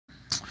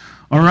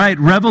All right,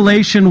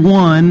 Revelation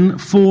 1,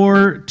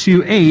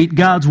 4-8,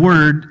 God's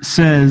Word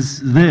says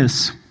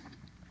this.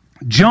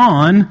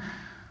 John,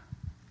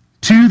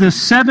 to the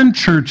 7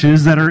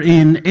 churches that are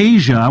in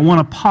Asia. I want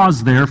to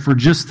pause there for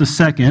just a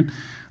second.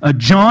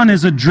 John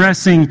is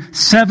addressing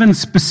 7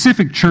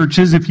 specific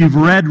churches. If you've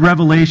read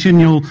Revelation,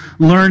 you'll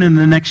learn in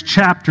the next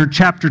chapter,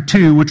 chapter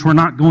 2, which we're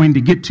not going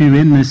to get to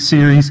in this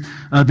series.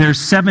 There's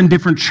 7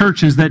 different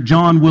churches that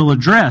John will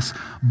address.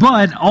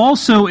 But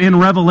also in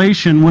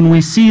Revelation, when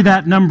we see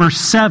that number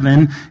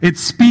 7, it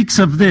speaks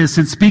of this.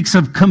 It speaks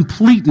of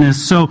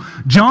completeness. So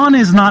John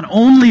is not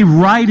only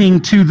writing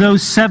to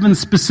those 7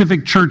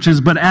 specific churches,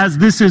 but as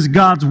this is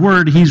God's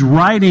Word, he's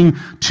writing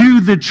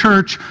to the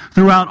church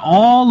throughout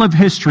all of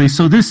history.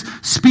 So this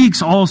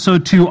speaks also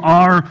to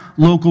our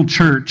local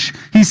church.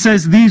 He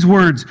says these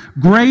words,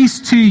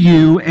 "Grace to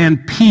you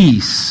and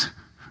peace."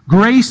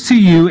 Grace to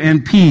you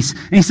and peace.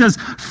 And he says,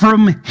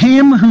 from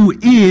him who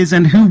is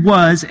and who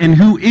was and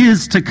who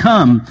is to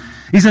come.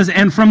 He says,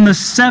 and from the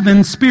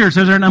 7 spirits.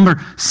 There's our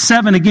number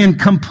 7 again,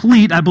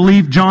 complete. I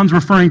believe John's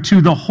referring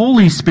to the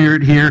Holy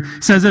Spirit here.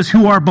 He says this,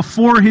 who are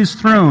before his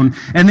throne.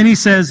 And then he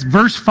says,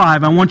 verse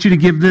 5, I want you to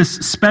give this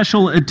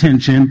special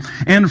attention.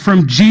 And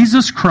from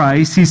Jesus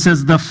Christ, he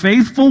says, the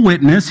faithful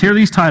witness, hear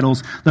these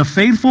titles, the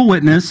faithful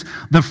witness,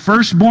 the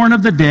firstborn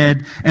of the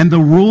dead, and the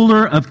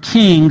ruler of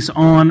kings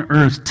on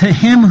earth. To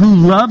him who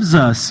loves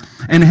us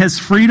and has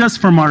freed us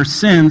from our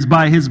sins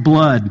by his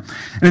blood.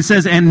 And it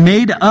says, and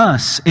made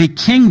us a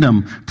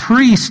kingdom,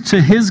 priest to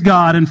his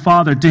God and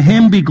Father. To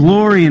him be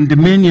glory and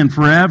dominion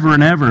forever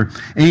and ever.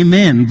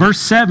 Amen. Verse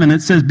 7,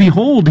 it says,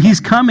 behold, he's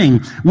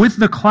coming with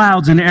the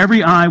clouds, and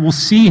every eye will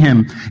see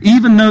him.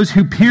 Even those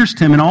who pierced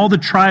him, and all the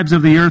tribes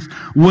of the earth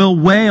will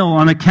wail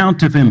on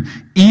account of him.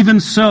 Even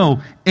so,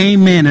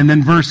 amen. And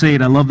then verse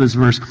 8, I love this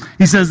verse.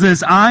 He says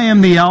this, I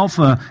am the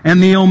Alpha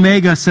and the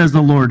Omega, says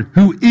the Lord,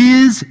 who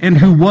is and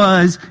who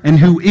was and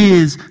who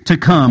is to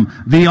come,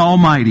 the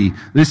Almighty.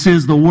 This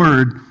is the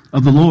word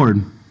of the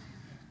Lord.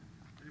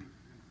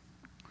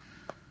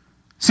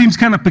 Seems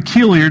kind of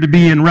peculiar to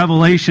be in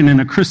Revelation in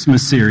a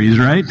Christmas series,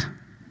 right?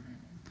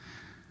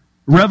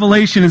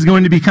 Revelation is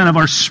going to be kind of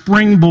our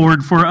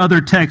springboard for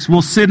other texts.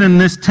 We'll sit in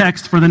this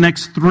text for the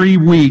next 3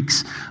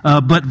 weeks,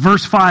 but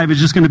verse 5 is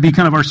just going to be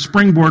kind of our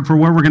springboard for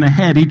where we're going to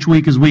head each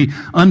week as we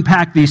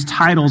unpack these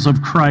titles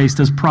of Christ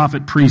as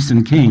prophet, priest,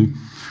 and king.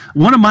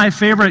 One of my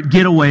favorite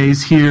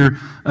getaways here,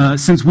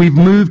 since we've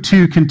moved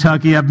to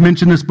Kentucky, I've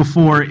mentioned this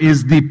before,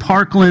 is the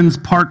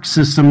Parklands Park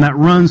system that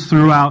runs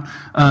throughout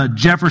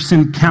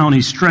Jefferson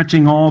County,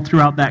 stretching all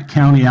throughout that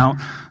county out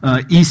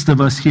east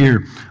of us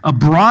here.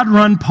 Broad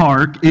Run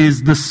Park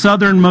is the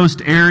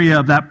southernmost area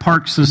of that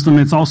park system.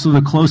 It's also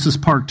the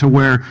closest park to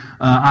where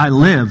I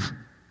live.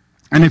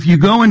 And if you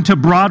go into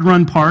Broad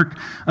Run Park,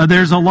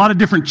 there's a lot of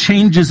different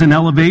changes in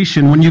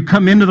elevation. When you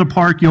come into the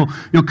park, you'll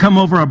come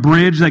over a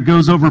bridge that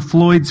goes over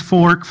Floyd's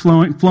Fork,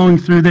 flowing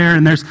through there,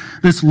 and there's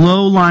this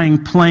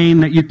low-lying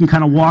plain that you can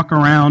kind of walk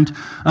around.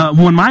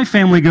 When my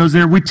family goes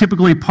there, we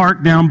typically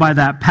park down by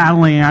that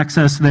paddling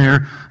access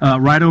there,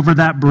 right over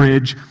that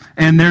bridge.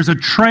 And there's a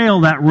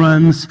trail that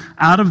runs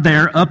out of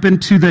there up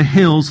into the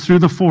hills through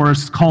the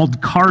forest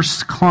called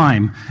Karst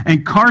Climb.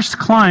 And Karst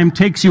Climb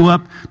takes you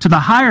up to the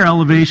higher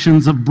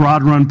elevations of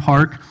Broad Run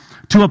Park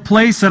to a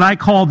place that I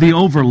call the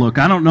Overlook.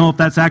 I don't know if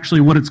that's actually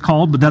what it's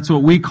called, but that's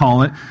what we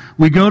call it.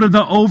 We go to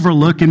the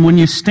Overlook, and when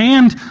you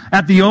stand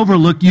at the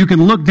Overlook, you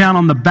can look down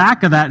on the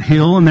back of that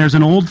hill, and there's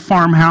an old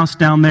farmhouse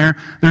down there.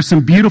 There's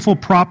some beautiful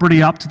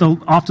property off to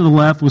the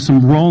left with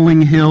some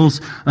rolling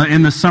hills.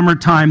 In the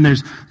summertime,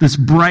 there's this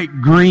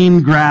bright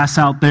green grass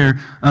out there.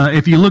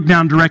 If you look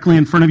down directly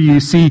in front of you,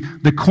 you see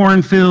the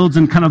cornfields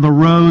and kind of the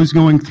rows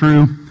going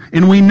through.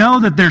 And we know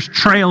that there's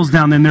trails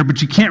down in there,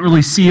 but you can't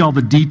really see all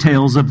the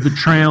details of the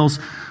trails.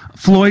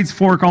 Floyd's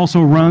Fork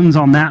also runs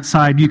on that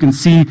side. You can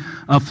see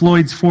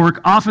Floyd's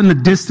Fork. Off in the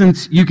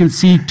distance, you can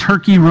see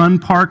Turkey Run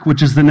Park,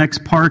 which is the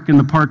next park in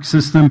the park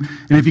system.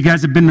 And if you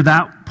guys have been to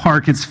that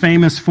park, it's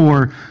famous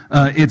for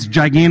its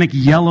gigantic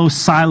yellow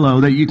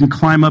silo that you can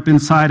climb up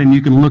inside and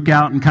you can look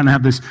out and kind of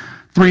have this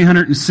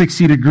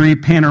 360-degree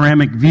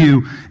panoramic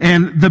view.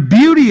 And the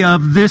beauty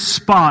of this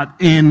spot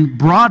in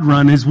Broad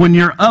Run is when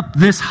you're up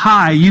this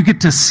high, you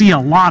get to see a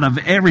lot of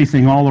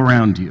everything all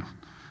around you.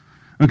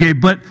 Okay,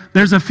 but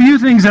there's a few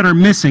things that are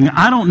missing.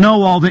 I don't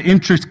know all the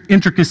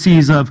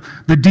intricacies of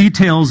the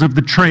details of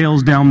the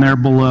trails down there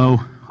below.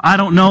 I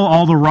don't know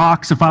all the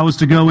rocks. If I was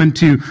to go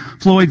into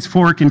Floyd's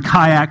Fork and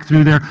kayak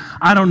through there,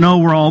 I don't know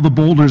where all the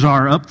boulders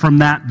are up from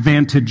that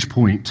vantage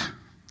point.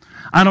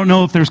 I don't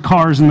know if there's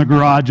cars in the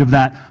garage of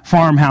that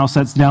farmhouse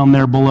that's down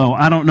there below.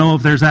 I don't know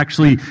if there's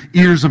actually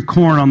ears of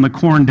corn on the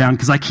corn down,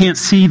 because I can't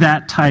see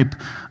that type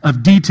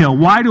of detail.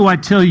 Why do I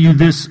tell you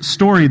this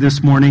story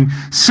this morning?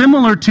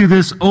 Similar to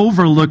this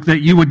overlook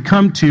that you would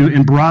come to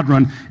in Broad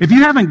Run. If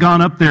you haven't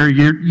gone up there,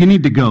 you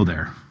need to go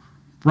there.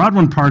 Broad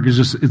Run Park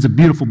it's a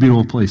beautiful,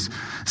 beautiful place.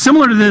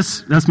 Similar to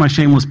this, that's my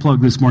shameless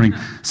plug this morning.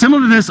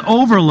 Similar to this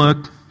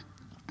overlook,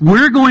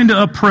 we're going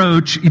to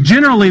approach,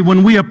 generally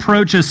when we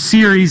approach a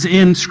series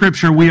in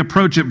Scripture, we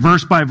approach it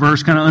verse by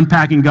verse, kind of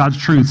unpacking God's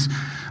truths.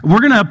 We're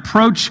going to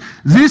approach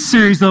this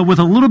series, though, with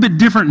a little bit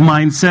different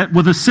mindset,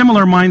 with a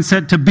similar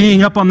mindset to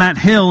being up on that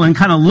hill and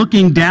kind of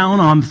looking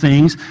down on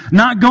things,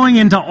 not going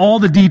into all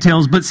the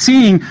details, but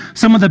seeing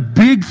some of the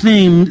big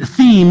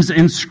themes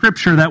in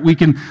Scripture that we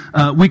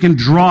can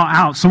draw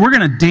out. So we're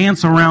going to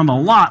dance around a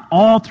lot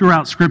all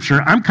throughout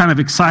Scripture. I'm kind of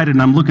excited,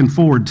 and I'm looking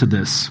forward to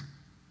this.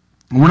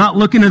 We're not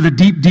looking at the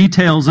deep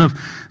details of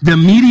the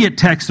immediate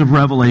text of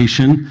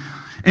Revelation.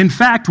 In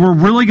fact, we're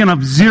really going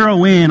to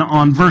zero in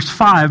on verse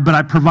 5, but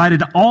I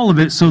provided all of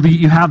it so that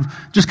you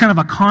have just kind of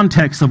a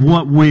context of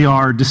what we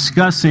are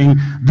discussing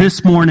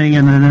this morning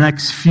and in the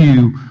next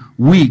few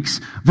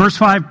weeks. Verse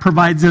 5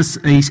 provides us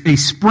a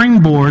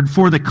springboard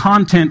for the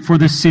content for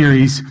this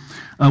series,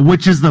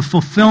 which is the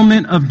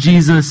fulfillment of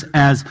Jesus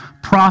as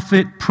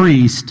prophet,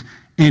 priest,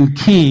 and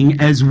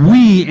king, as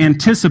we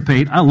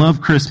anticipate, I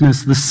love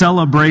Christmas, the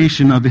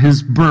celebration of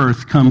his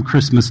birth come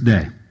Christmas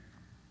Day.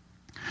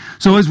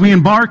 So as we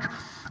embark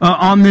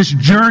on this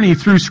journey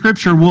through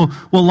Scripture, we'll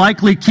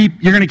likely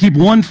you're going to keep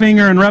one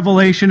finger in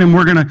Revelation, and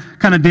we're going to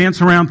kind of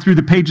dance around through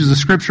the pages of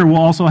Scripture. We'll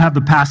also have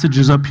the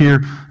passages up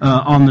here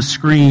on the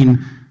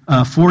screen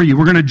for you.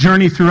 We're going to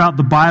journey throughout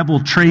the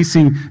Bible,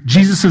 tracing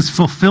Jesus'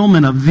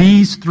 fulfillment of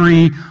these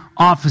three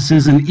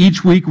offices, and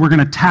each week we're going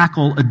to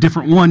tackle a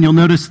different one. You'll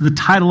notice the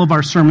title of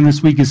our sermon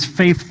this week is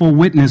Faithful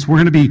Witness. We're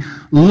going to be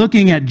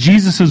looking at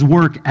Jesus'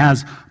 work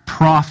as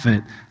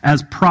prophet.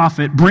 As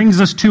prophet brings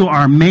us to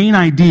our main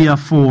idea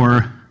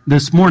for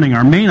this morning.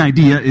 Our main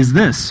idea is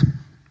this: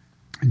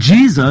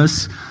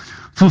 Jesus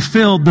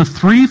fulfilled the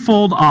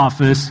threefold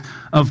office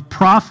of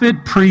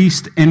prophet,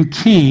 priest, and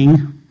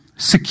king,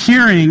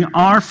 securing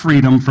our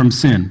freedom from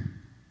sin.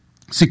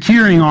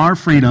 Securing our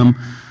freedom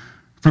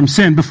from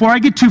sin. Before I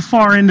get too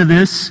far into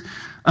this,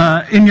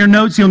 in your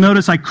notes, you'll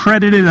notice I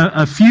credited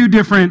a few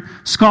different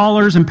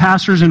scholars and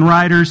pastors and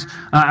writers.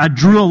 I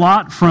drew a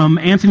lot from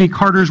Anthony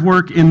Carter's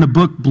work in the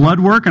book Blood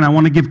Work, and I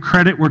want to give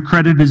credit where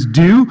credit is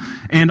due.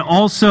 And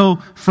also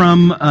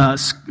from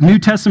New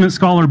Testament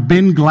scholar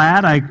Ben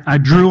Glad, I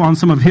drew on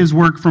some of his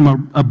work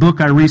from a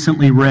book I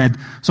recently read.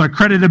 So I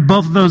credited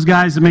both of those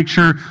guys to make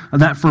sure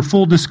that, for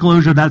full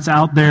disclosure, that's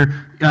out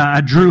there.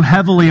 I drew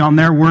heavily on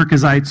their work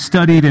as I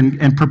studied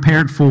and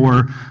prepared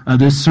for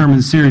this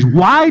sermon series.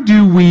 Why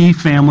do we,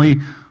 family,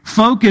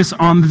 focus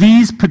on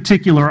these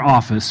particular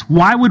office?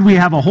 Why would we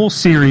have a whole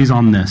series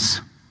on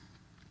this?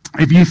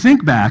 If you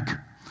think back,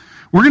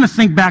 we're going to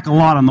think back a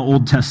lot on the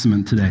Old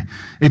Testament today.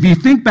 If you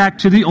think back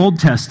to the Old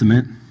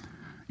Testament,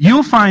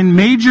 you'll find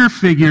major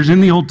figures in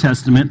the Old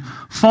Testament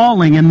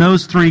falling in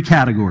those three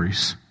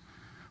categories: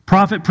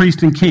 prophet,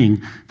 priest, and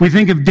king. If we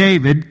think of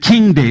David,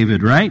 King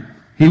David, right?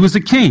 He was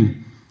a king.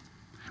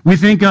 We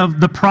think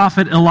of the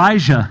prophet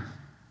Elijah,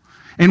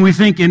 and we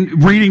think in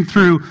reading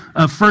through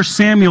 1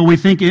 Samuel, we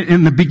think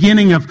in the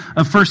beginning of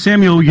 1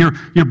 Samuel,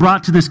 you're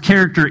brought to this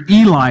character,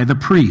 Eli, the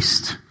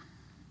priest.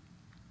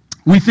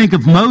 We think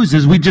of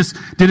Moses. We just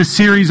did a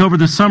series over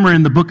the summer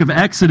in the book of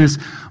Exodus.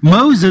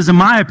 Moses, in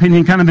my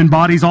opinion, kind of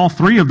embodies all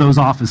three of those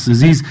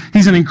offices.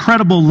 He's an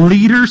incredible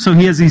leader, so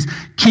he has these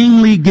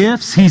kingly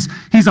gifts. He's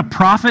a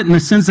prophet in the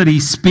sense that he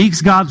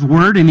speaks God's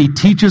word and he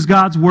teaches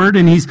God's word,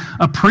 and he's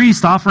a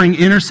priest offering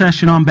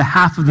intercession on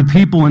behalf of the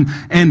people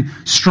and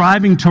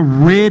striving to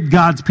rid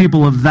God's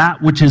people of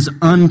that which is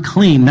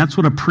unclean. That's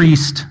what a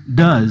priest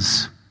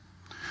does.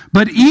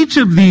 But each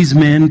of these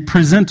men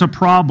present a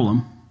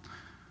problem,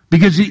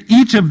 because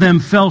each of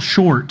them fell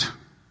short.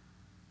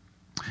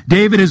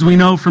 David, as we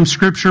know from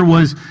Scripture,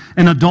 was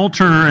an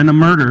adulterer and a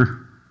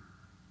murderer.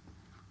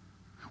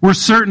 We're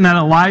certain that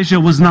Elijah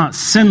was not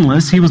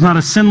sinless. He was not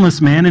a sinless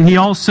man, and he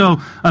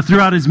also,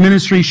 throughout his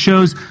ministry,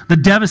 shows the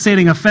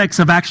devastating effects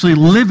of actually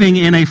living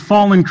in a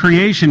fallen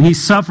creation. He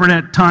suffered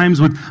at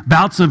times with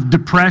bouts of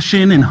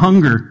depression and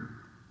hunger.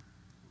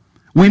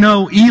 We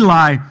know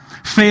Eli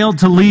failed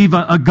to leave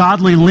a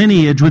godly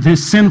lineage, with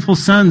his sinful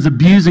sons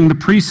abusing the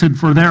priesthood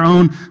for their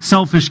own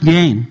selfish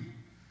gain.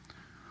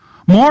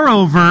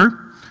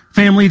 Moreover,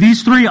 family,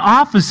 these three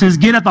offices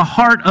get at the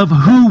heart of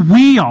who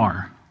we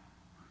are,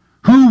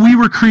 who we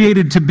were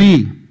created to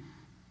be.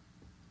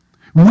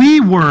 We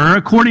were,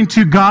 according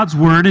to God's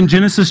word in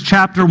Genesis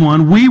chapter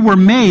 1, we were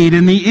made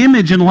in the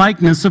image and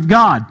likeness of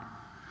God,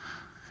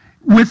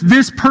 with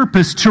this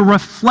purpose to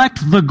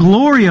reflect the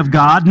glory of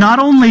God. Not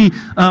only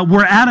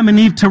were Adam and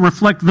Eve to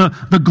reflect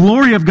the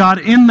glory of God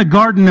in the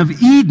Garden of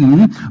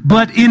Eden,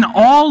 but in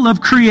all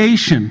of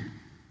creation,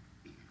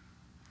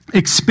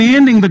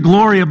 expanding the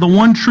glory of the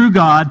one true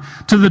God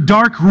to the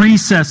dark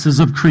recesses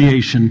of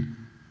creation.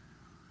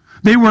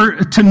 They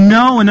were to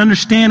know and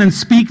understand and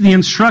speak the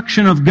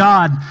instruction of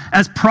God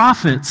as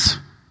prophets,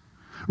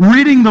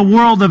 ridding the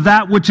world of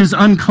that which is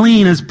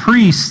unclean as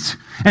priests,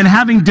 and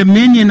having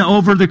dominion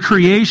over the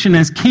creation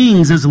as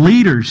kings, as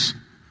leaders.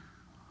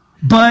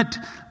 But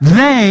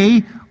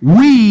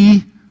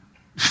we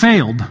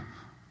failed.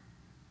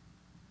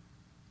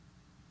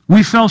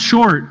 We fell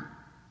short.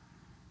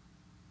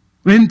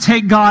 We didn't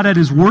take God at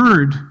His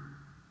word.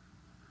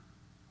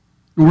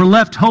 We're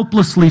left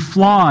hopelessly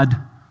flawed,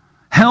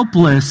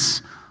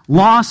 helpless,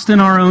 lost in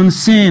our own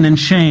sin and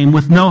shame,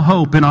 with no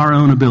hope in our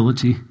own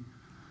ability.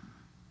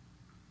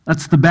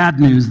 That's the bad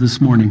news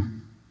this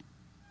morning.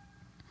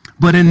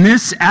 But in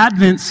this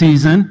Advent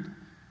season,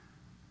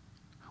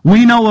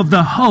 we know of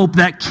the hope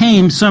that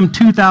came some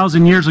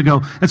 2,000 years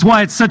ago. That's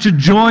why it's such a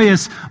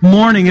joyous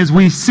morning as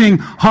we sing,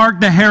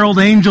 "Hark the herald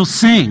angels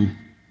sing.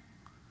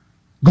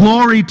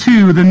 Glory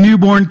to the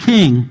newborn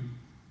King."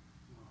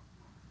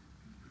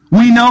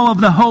 We know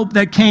of the hope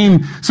that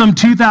came some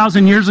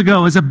 2,000 years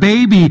ago as a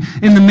baby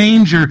in the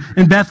manger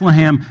in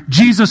Bethlehem,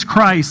 Jesus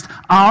Christ,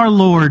 our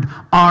Lord,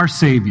 our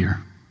Savior.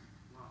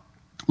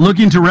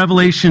 Looking to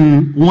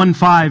Revelation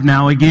 1:5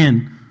 now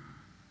again.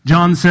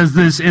 John says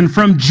this, "And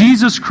from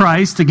Jesus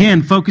Christ,"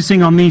 again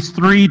focusing on these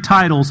three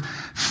titles,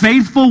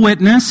 "faithful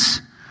witness,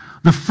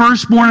 the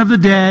firstborn of the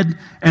dead,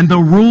 and the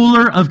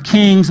ruler of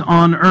kings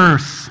on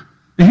earth."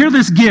 And hear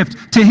this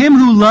gift. "To him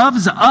who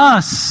loves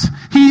us,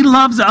 he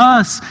loves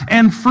us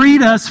and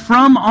freed us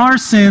from our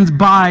sins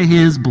by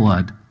his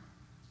blood."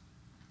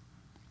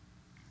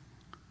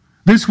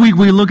 This week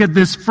we look at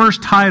this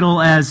first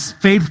title as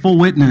faithful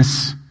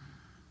witness.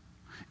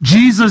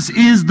 Jesus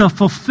is the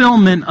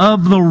fulfillment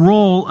of the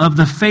role of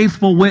the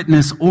faithful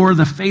witness or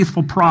the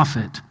faithful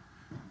prophet.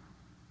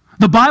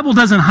 The Bible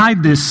doesn't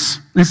hide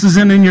this. This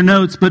isn't in your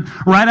notes, but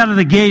right out of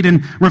the gate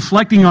and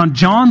reflecting on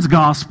John's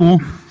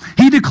gospel,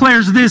 he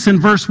declares this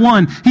in verse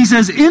 1. He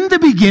says, "In the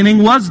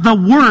beginning was the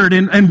Word,"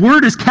 and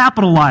Word is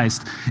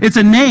capitalized. It's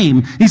a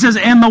name. He says,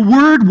 "And the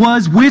Word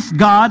was with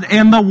God,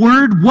 and the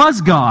Word was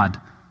God."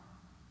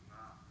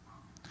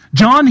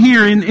 John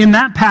here in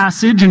that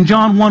passage, in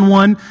John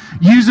 1:1,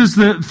 uses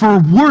for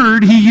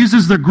word, he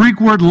uses the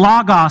Greek word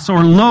logos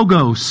or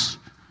logos.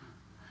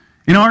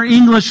 In our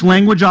English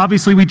language,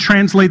 obviously we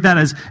translate that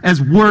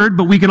as word,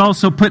 but we could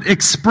also put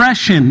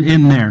expression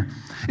in there.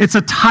 It's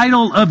a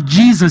title of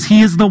Jesus.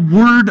 He is the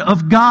Word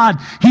of God.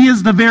 He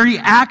is the very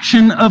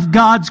action of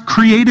God's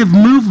creative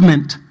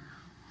movement.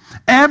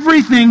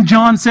 Everything,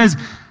 John says,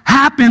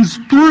 happens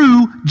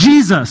through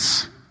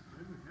Jesus.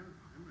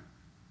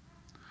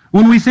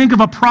 When we think of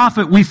a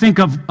prophet, we think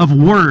of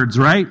words,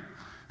 right?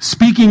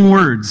 Speaking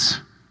words.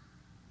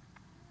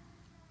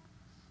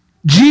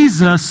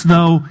 Jesus,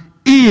 though,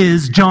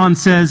 is, John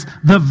says,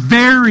 the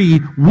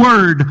very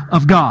Word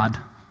of God.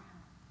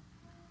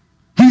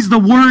 He's the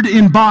Word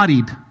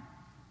embodied.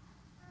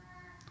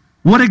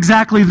 What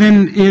exactly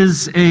then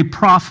is a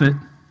prophet?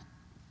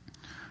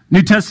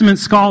 New Testament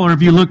scholar,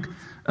 if you look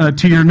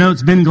to your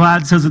notes, Ben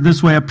Glad says it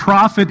this way: a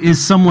prophet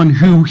is someone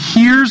who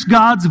hears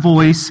God's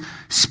voice,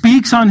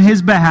 speaks on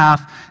his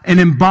behalf, and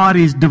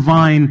embodies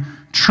divine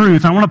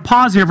truth. I want to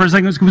pause here for a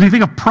second, because when we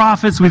think of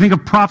prophets, we think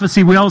of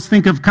prophecy, we always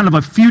think of kind of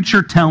a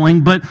future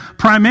telling, but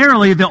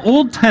primarily the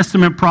Old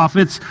Testament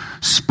prophets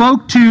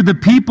spoke to the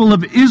people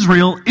of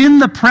Israel in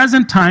the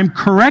present time,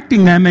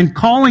 correcting them and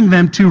calling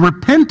them to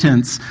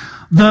repentance.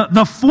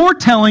 The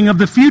foretelling of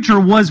the future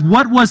was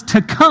what was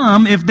to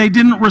come if they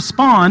didn't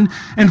respond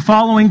and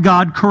following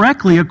God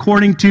correctly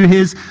according to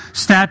his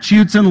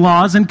statutes and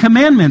laws and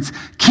commandments,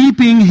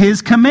 keeping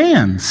his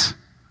commands.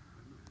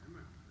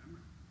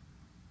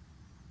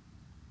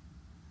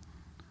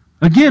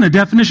 Again, a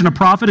definition: a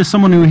prophet is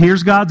someone who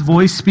hears God's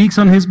voice, speaks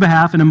on his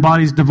behalf, and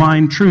embodies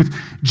divine truth.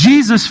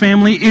 Jesus,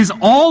 family, is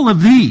all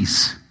of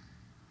these.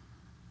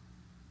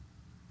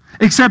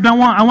 Except I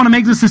want to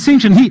make this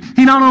distinction.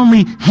 He not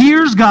only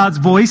hears God's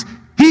voice,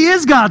 he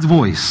is God's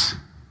voice.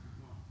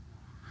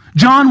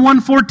 John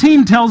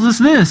 1:14 tells us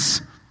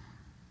this.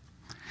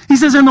 He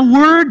says, "And the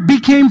Word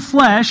became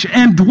flesh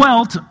and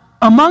dwelt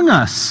among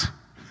us."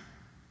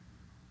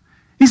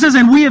 He says,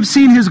 "And we have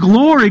seen his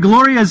glory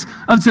as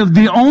of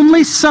the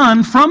only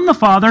Son from the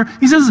Father."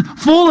 He says,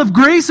 "full of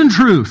grace and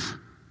truth."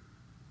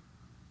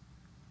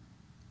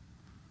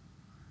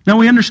 Now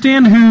we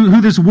understand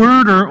who this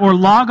word or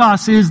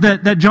logos is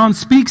that John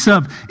speaks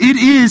of. It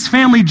is,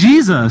 family,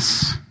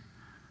 Jesus.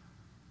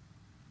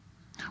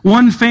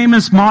 One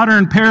famous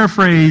modern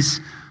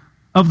paraphrase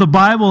of the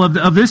Bible,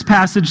 of this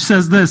passage,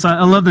 says this.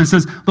 I love this.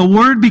 It says, "The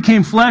Word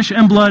became flesh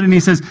and blood," and he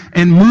says,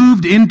 "and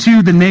moved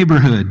into the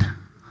neighborhood."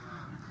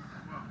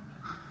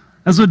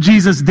 That's what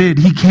Jesus did.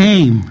 He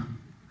came.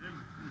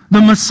 The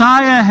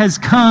Messiah has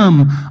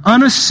come,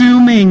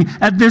 unassuming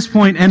at this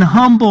point and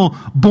humble,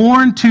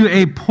 born to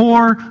a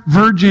poor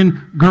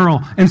virgin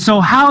girl. And so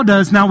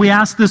now we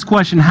ask this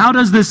question, how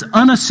does this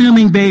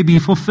unassuming baby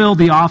fulfill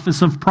the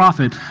office of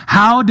prophet?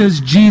 How does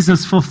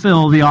Jesus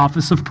fulfill the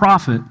office of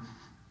prophet?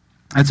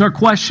 That's our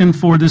question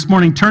for this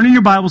morning. Turn in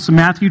your Bibles to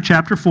Matthew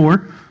chapter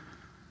 4.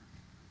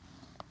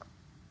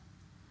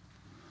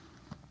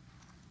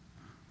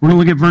 We're going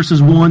to look at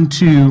verses 1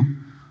 to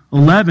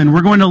 11.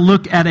 We're going to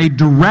look at a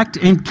direct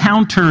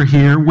encounter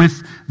here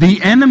with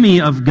the enemy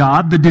of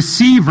God, the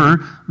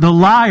deceiver, the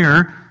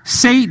liar,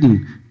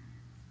 Satan.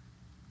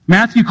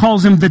 Matthew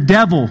calls him the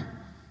devil.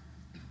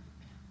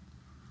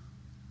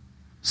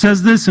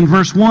 Says this in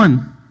verse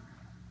 1.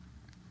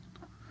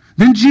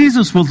 Then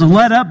Jesus was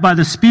led up by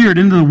the Spirit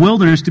into the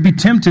wilderness to be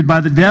tempted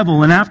by the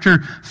devil. And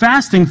after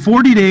fasting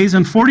 40 days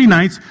and 40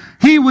 nights,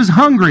 he was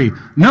hungry.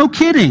 No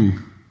kidding.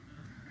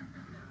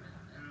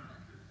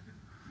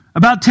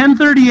 About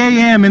 10:30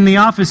 a.m. in the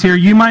office here,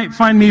 you might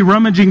find me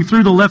rummaging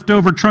through the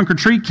leftover trunk or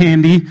treat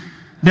candy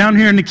down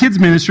here in the kids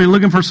ministry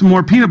looking for some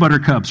more peanut butter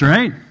cups,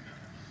 right?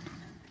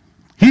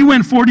 He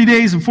went 40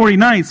 days and 40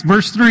 nights.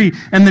 Verse 3,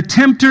 and the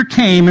tempter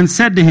came and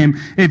said to him,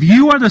 if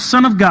you are the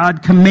Son of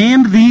God,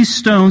 command these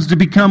stones to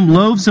become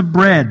loaves of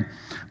bread.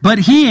 But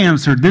he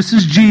answered, this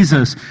is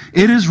Jesus,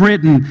 it is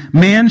written,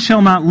 man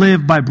shall not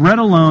live by bread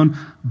alone,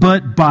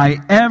 but by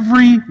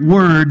every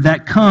word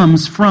that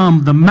comes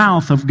from the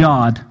mouth of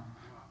God.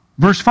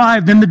 Verse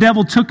 5, then the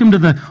devil took him to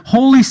the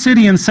holy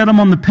city and set him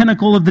on the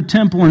pinnacle of the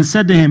temple and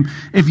said to him,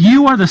 if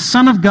you are the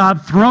Son of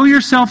God, throw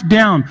yourself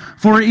down,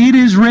 for it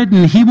is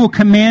written, he will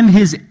command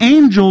his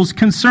angels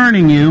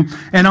concerning you,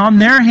 and on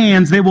their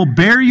hands they will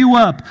bear you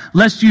up,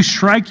 lest you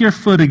strike your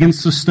foot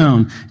against a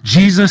stone.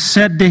 Jesus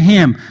said to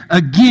him,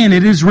 again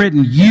it is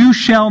written, you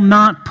shall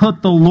not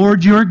put the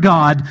Lord your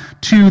God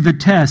to the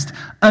test.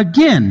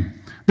 Again,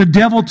 the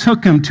devil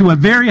took him to a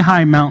very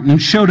high mountain and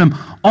showed him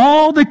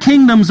all the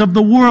kingdoms of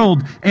the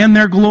world and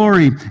their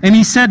glory. And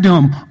he said to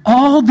him,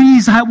 all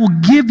these I will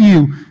give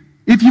you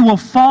if you will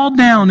fall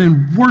down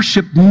and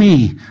worship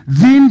me.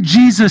 Then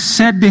Jesus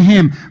said to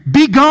him,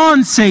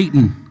 begone,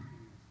 Satan.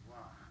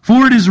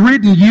 For it is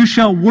written, you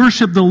shall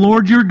worship the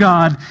Lord your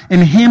God,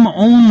 and him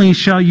only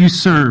shall you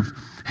serve.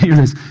 Here it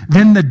is.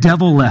 Then the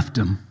devil left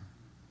him.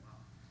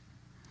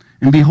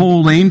 And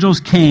behold,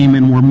 angels came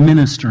and were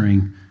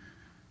ministering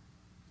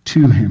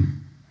to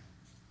him.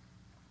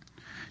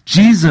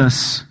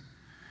 Jesus,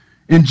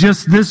 in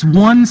just this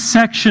one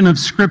section of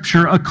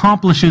Scripture,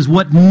 accomplishes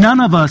what none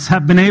of us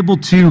have been able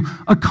to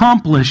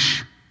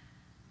accomplish.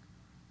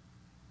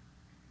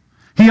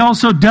 He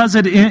also does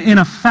it in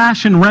a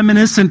fashion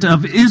reminiscent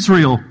of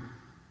Israel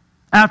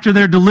after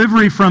their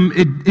delivery from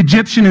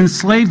Egyptian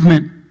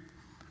enslavement.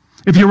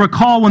 If you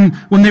recall,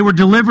 when they were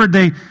delivered,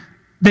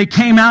 they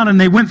came out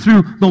and they went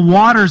through the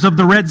waters of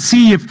the Red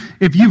Sea.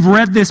 If you've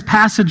read this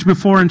passage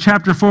before in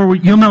chapter 4,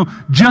 you'll know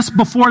just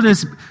before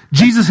this,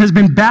 Jesus has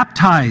been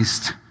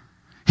baptized.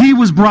 He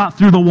was brought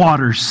through the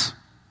waters.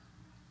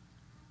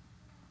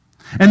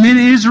 And then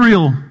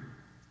Israel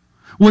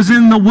was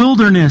in the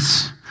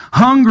wilderness,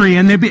 hungry,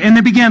 and they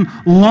began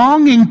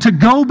longing to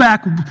go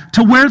back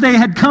to where they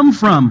had come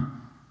from.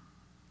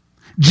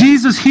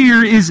 Jesus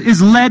here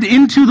is led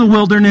into the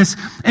wilderness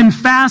and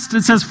fast,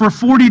 it says, for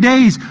 40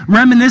 days,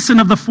 reminiscent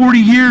of the 40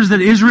 years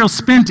that Israel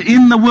spent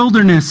in the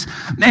wilderness.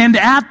 And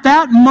at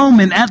that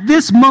moment, at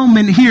this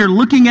moment here,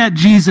 looking at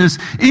Jesus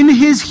in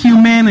his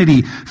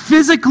humanity,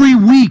 physically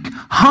weak,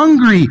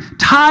 hungry,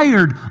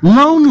 tired,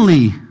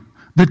 lonely,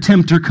 the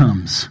tempter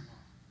comes.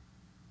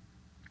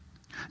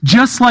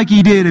 Just like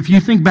he did, if you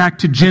think back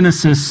to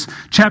Genesis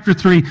chapter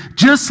 3,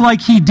 just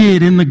like he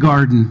did in the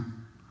garden.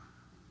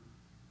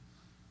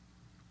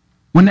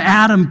 When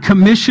Adam,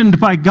 commissioned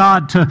by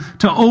God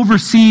to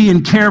oversee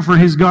and care for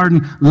his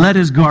garden, let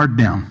his guard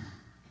down.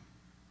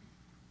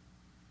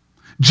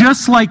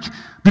 Just like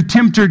the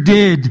tempter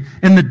did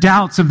in the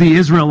doubts of the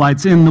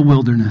Israelites in the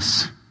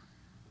wilderness.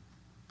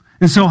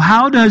 And so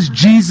how does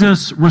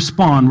Jesus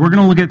respond? We're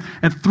going to look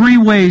at three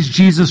ways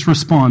Jesus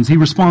responds. He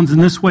responds in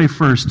this way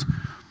first,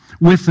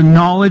 with the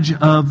knowledge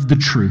of the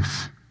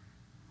truth.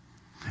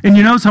 And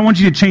you notice I want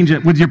you to change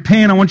it. With your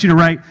pen, I want you to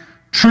write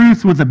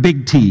truth with a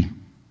big T.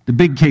 The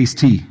big case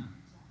T.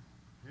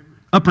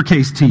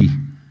 Uppercase T.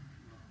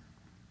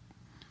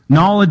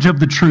 Knowledge of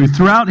the truth.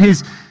 Throughout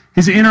his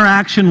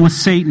interaction with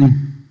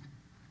Satan,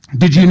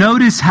 did you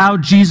notice how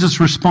Jesus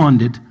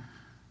responded?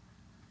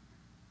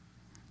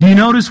 Do you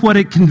notice what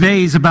it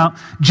conveys about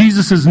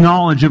Jesus'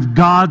 knowledge of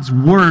God's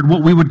word,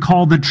 what we would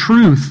call the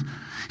truth?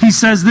 He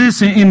says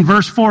this in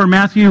verse 4,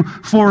 Matthew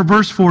 4,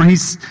 verse 4. He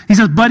says,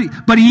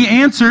 but he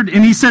answered,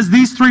 and he says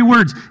these three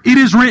words, it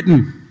is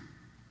written.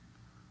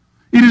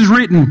 It is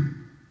written.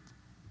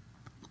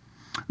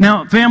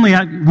 Now, family,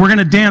 we're going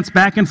to dance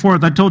back and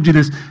forth. I told you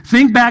this.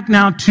 Think back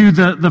now to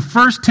the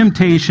first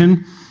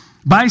temptation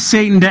by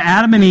Satan to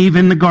Adam and Eve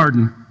in the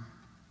garden.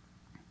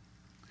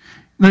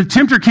 The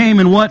tempter came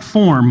in what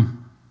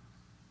form?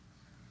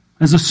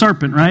 As a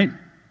serpent, right?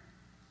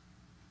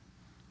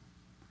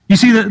 You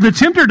see, the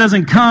tempter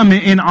doesn't come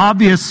in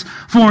obvious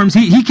forms.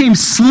 He came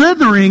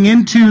slithering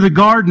into the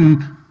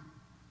garden.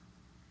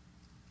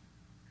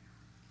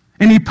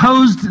 And he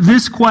posed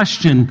this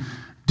question,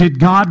 did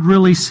God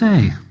really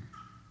say?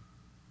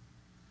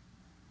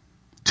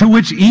 To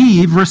which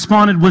Eve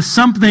responded with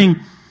something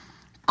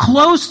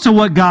close to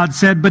what God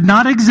said, but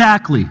not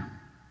exactly.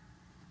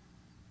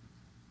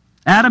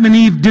 Adam and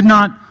Eve did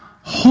not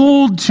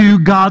hold to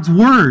God's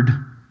word.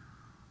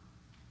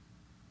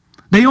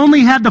 They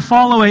only had to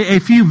follow a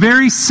few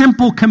very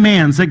simple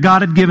commands that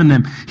God had given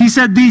them. He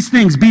said these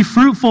things, be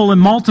fruitful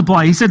and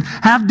multiply. He said,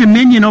 have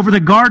dominion over the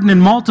garden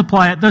and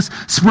multiply it, thus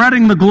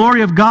spreading the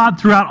glory of God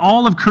throughout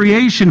all of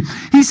creation.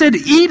 He said,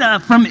 eat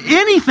from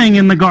anything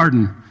in the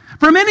garden.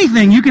 From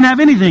anything, you can have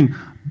anything.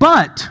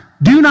 But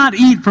do not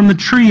eat from the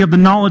tree of the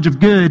knowledge of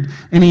good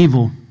and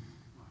evil.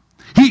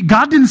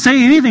 God didn't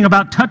say anything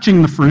about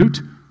touching the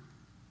fruit.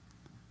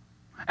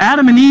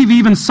 Adam and Eve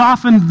even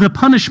softened the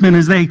punishment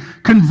as they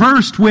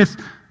conversed with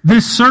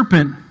this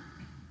serpent.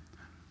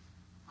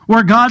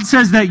 Where God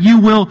says that you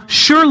will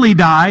surely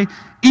die,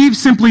 Eve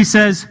simply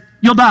says,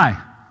 you'll die.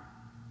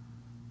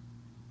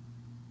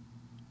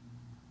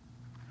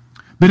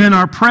 But in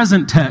our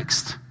present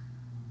text,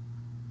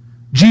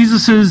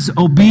 Jesus'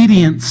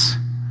 obedience,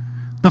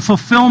 the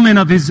fulfillment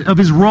of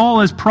his role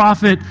as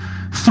prophet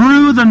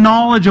through the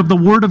knowledge of the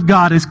Word of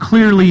God is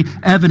clearly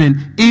evident.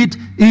 It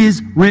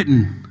is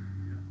written.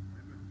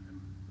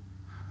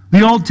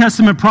 The Old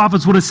Testament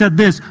prophets would have said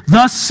this,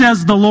 thus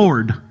says the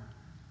Lord.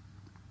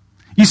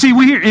 You see,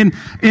 we hear in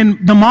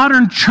the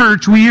modern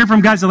church, we hear from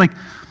guys that are like,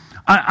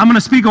 I'm going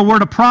to speak a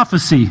word of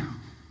prophecy,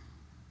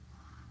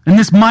 and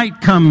this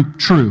might come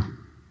true.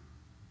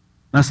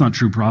 That's not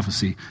true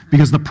prophecy,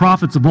 because the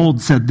prophets of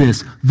old said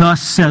this, thus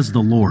says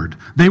the Lord.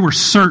 They were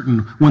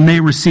certain when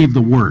they received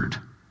the word.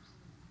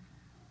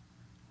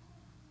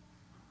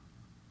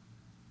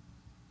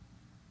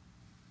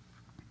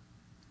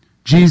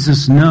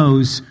 Jesus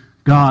knows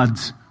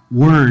God's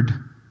word,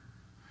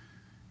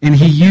 and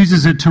he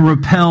uses it to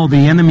repel the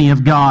enemy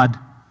of God.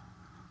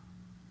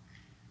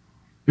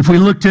 If we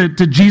look to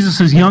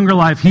Jesus' younger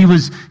life, he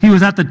was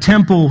at the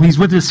temple, he's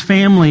with his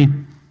family.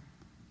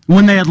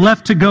 When they had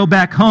left to go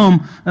back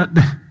home,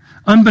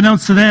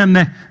 unbeknownst to them,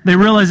 they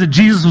realized that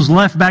Jesus was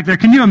left back there.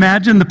 Can you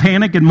imagine the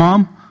panic in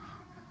mom?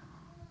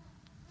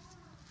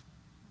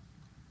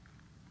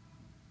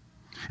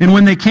 And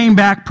when they came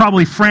back,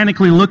 probably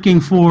frantically looking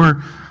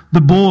for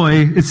the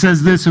boy, it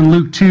says this in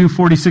Luke 2,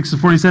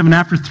 46-47,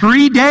 after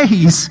 3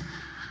 days,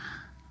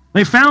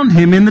 they found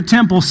him in the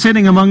temple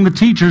sitting among the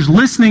teachers,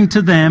 listening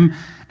to them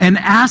and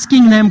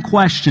asking them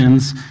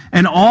questions,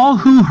 and all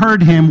who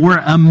heard him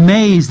were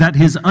amazed at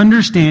his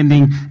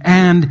understanding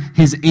and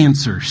his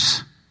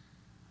answers.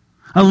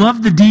 I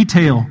love the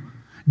detail.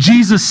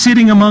 Jesus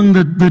sitting among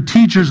the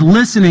teachers,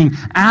 listening,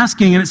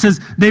 asking, and it says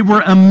they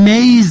were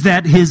amazed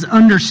at his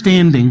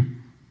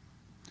understanding.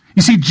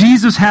 You see,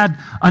 Jesus had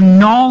a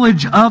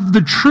knowledge of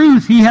the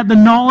truth. He had the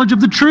knowledge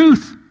of the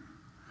truth.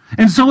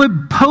 And so it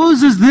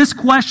poses this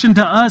question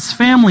to us,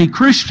 family,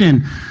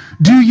 Christian.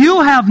 Do you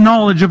have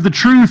knowledge of the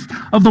truth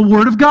of the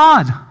Word of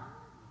God?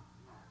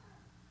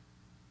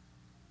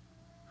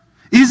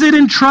 Is it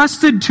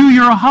entrusted to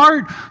your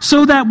heart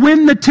so that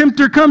when the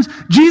tempter comes,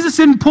 Jesus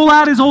didn't pull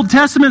out his Old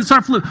Testament and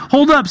start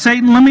hold up,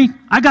 Satan,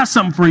 I got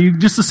something for you.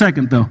 Just a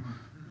second, though.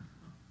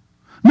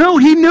 No,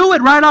 he knew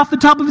it right off the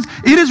top of his,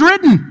 it is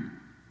written.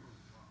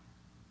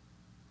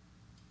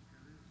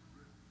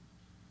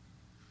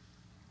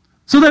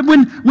 So that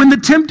when the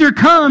tempter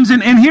comes,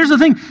 and here's the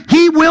thing,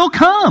 he will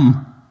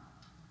come.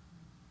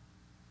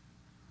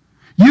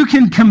 You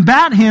can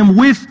combat him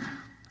with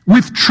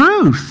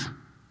truth.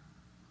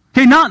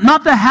 Okay,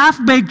 not the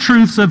half-baked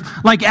truths of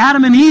like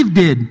Adam and Eve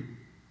did,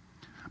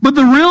 but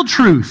the real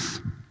truth.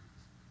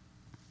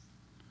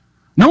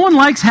 No one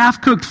likes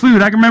half-cooked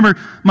food. I can remember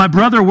my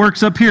brother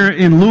works up here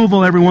in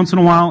Louisville every once in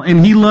a while,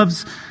 and he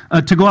loves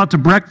to go out to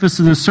breakfast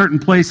at a certain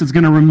place that's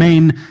going to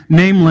remain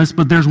nameless,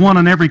 but there's one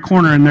on every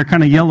corner, and they're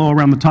kind of yellow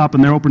around the top,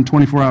 and they're open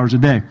 24 hours a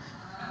day.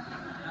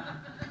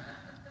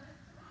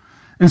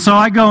 And so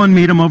I go and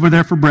meet him over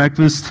there for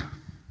breakfast.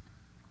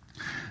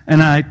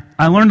 And I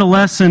learned a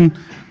lesson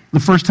the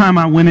first time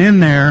I went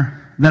in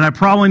there that I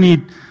probably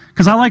need,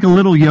 because I like a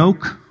little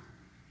yolk.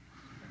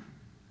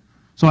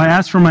 So I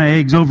asked for my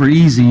eggs over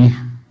easy.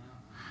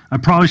 I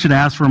probably should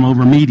ask for them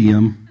over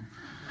medium.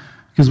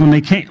 Because when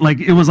they came,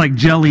 it was like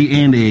jelly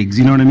and eggs,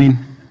 you know what I mean?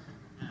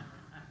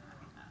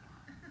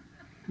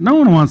 No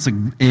one wants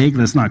an egg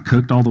that's not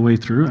cooked all the way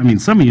through. I mean,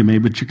 some of you may,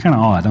 but you're kind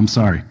of odd. I'm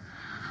sorry.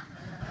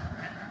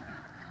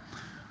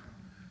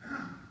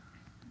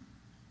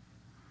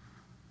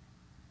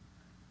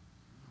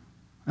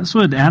 That's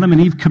what Adam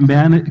and Eve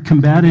combated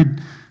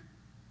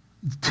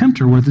the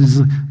tempter with,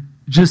 is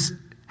just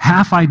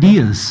half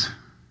ideas.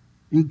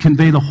 And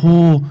convey the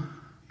whole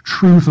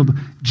truth of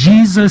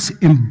Jesus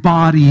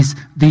embodies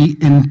the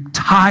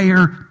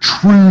entire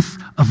truth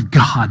of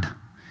God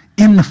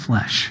in the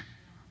flesh.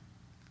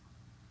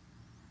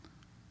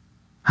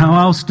 How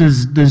else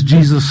does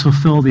Jesus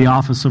fulfill the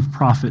office of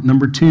prophet?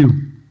 Number 2,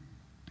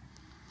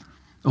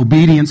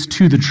 obedience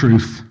to the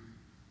truth.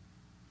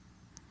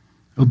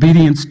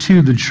 Obedience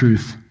to the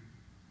truth.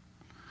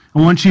 I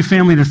want you,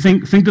 family, to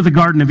think of the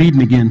Garden of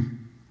Eden again.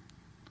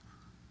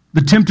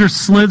 The tempter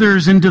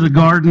slithers into the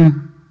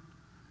garden.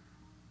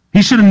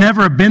 He should have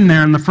never been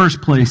there in the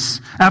first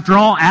place. After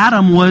all,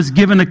 Adam was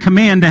given a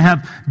command to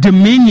have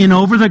dominion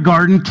over the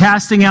garden,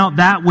 casting out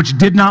that which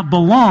did not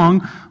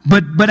belong,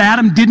 but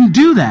Adam didn't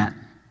do that.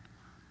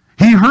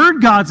 He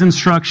heard God's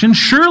instruction.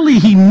 Surely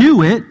he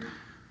knew it.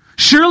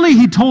 Surely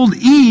he told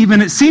Eve,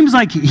 and it seems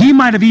like he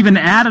might have even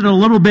added a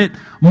little bit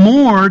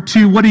more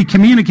to what he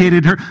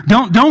communicated to her.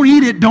 Don't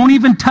eat it. Don't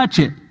even touch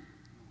it.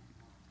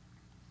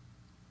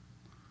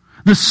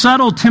 The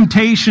subtle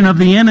temptation of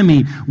the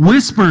enemy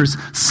whispers,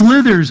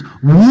 slithers,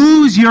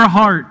 woos your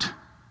heart.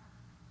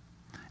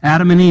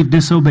 Adam and Eve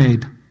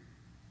disobeyed.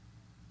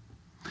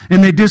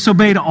 And they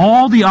disobeyed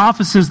all the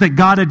offices that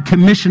God had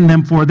commissioned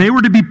them for. They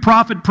were to be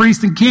prophet,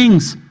 priests, and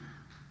kings.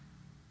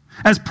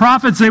 As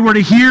prophets, they were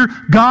to hear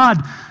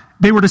God.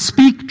 They were to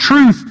speak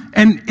truth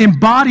and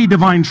embody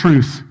divine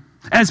truth.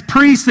 As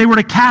priests, they were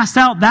to cast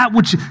out that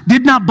which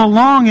did not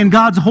belong in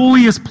God's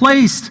holiest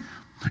place.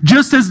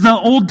 Just as the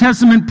Old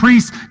Testament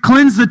priests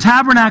cleansed the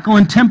tabernacle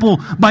and temple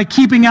by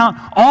keeping out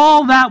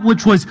all that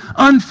which was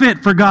unfit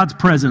for God's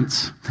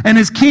presence. And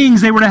as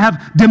kings, they were to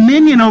have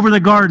dominion over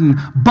the garden.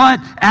 But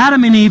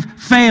Adam and Eve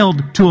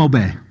failed to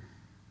obey.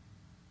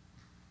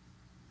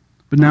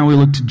 But now we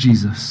look to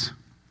Jesus.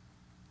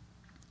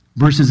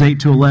 Verses 8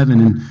 to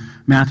 11 in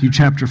Matthew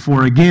chapter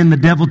 4. Again, the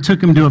devil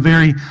took him to a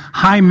very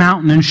high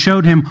mountain and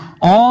showed him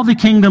all the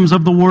kingdoms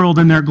of the world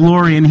and their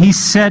glory. And he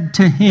said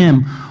to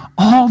him,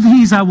 all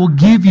these I will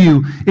give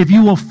you if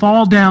you will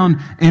fall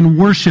down and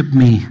worship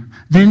me.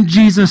 Then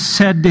Jesus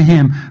said to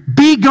him,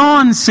 be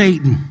gone,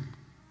 Satan.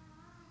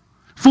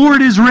 For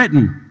it is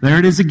written, there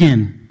it is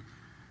again,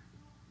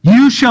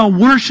 you shall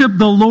worship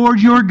the Lord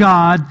your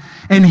God,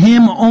 and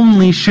him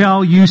only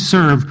shall you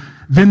serve.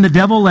 Then the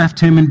devil left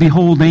him, and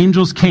behold,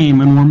 angels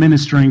came and were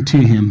ministering to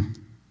him.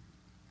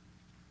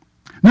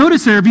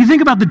 Notice there, if you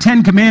think about the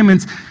Ten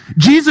Commandments,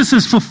 Jesus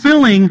is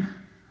fulfilling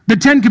the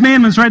Ten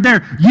Commandments right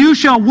there. You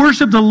shall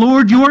worship the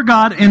Lord your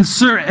God and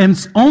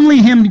only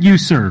him you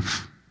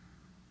serve.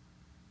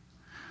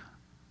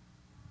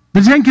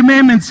 The Ten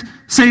Commandments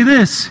say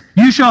this,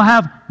 you shall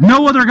have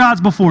no other gods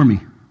before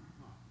me.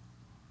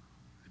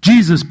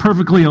 Jesus,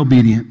 perfectly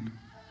obedient.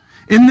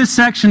 In this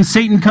section,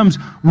 Satan comes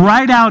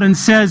right out and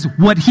says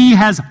what he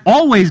has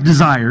always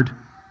desired.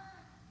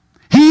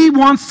 He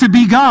wants to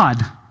be God.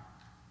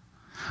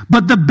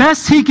 But the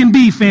best he can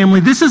be, family,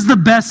 this is the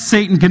best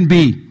Satan can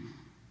be.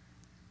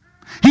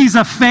 He's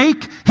a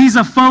fake, he's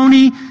a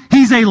phony,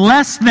 he's a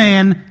less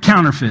than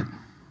counterfeit.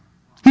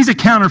 He's a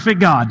counterfeit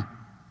God.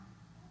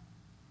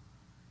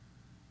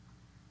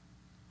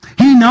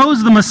 He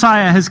knows the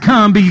Messiah has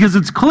come because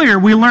it's clear,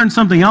 we learned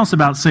something else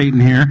about Satan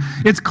here.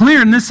 It's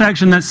clear in this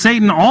section that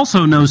Satan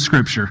also knows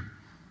Scripture.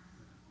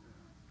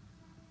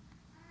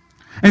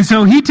 And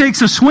so he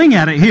takes a swing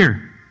at it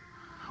here.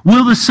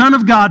 Will the Son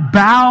of God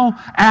bow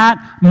at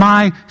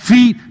my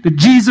feet? But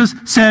Jesus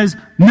says,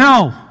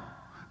 no,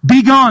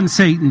 be gone,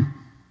 Satan.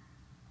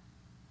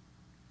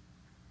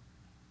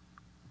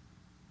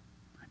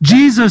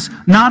 Jesus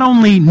not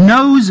only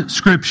knows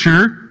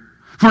Scripture,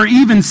 for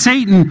even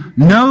Satan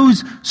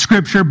knows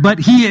Scripture, but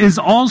he is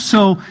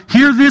also,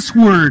 hear this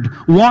word,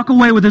 walk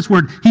away with this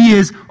word, he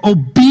is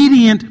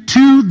obedient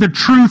to the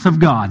truth of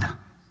God.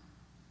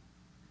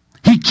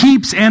 He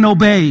keeps and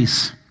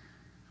obeys.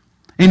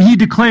 And he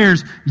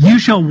declares, you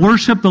shall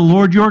worship the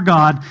Lord your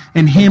God,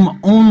 and him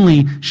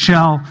only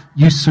shall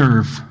you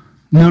serve.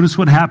 Notice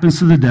what happens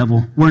to the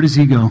devil. Where does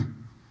he go?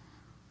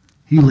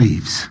 He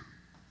leaves.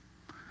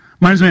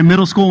 Reminds me of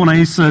middle school when I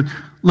used to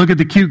look at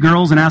the cute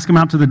girls and ask them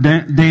out to the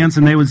dance,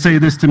 and they would say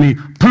this to me,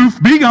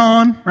 poof, be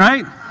gone,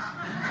 right?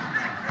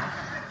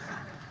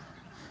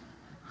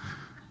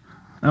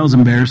 That was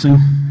embarrassing.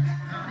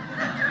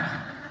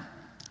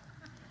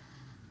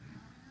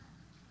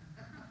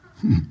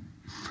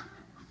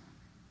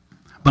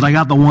 But I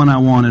got the one I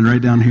wanted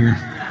right down here. You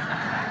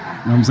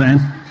know what I'm saying?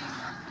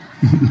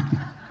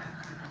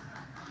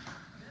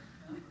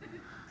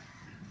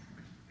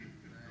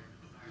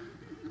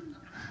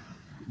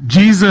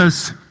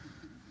 Jesus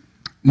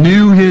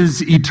knew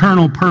his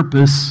eternal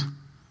purpose.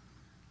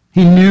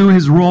 He knew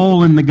his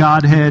role in the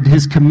Godhead,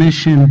 his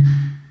commission,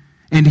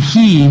 and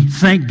he,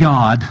 thank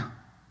God,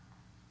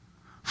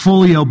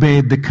 fully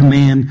obeyed the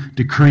command,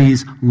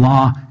 decrees,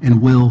 law,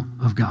 and will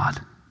of God.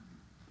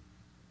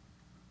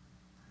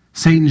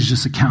 Satan is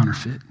just a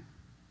counterfeit.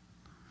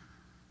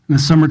 In the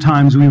summer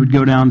times, we would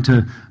go down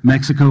to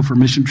Mexico for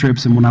mission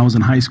trips, and when I was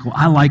in high school,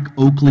 I like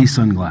Oakley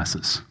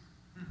sunglasses.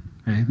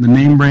 Okay? The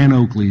name brand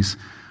Oakleys.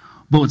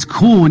 But what's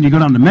cool, when you go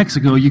down to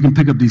Mexico, you can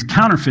pick up these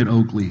counterfeit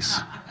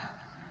Oakleys.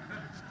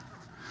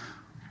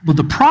 But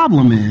the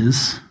problem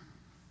is,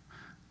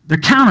 they're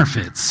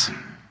counterfeits.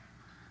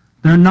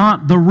 They're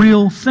not the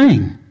real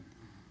thing.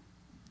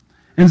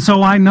 And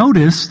so I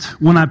noticed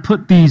when I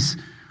put these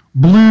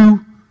blue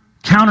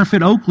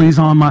counterfeit Oakleys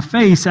on my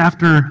face,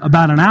 after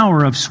about an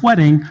hour of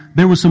sweating,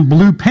 there was some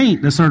blue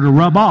paint that started to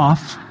rub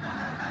off.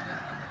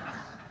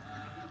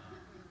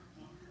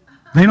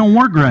 They don't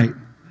work right.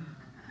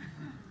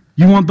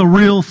 You want the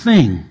real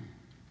thing.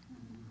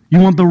 You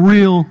want the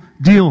real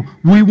deal.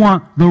 We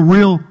want the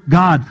real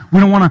God. We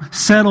don't want to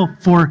settle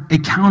for a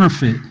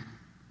counterfeit.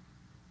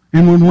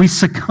 And when we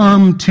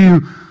succumb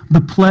to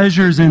the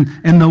pleasures and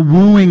the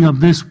wooing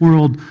of this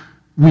world,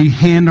 we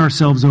hand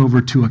ourselves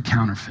over to a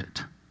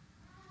counterfeit.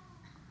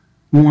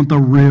 We want the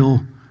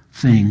real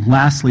thing.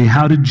 Lastly,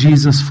 how did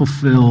Jesus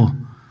fulfill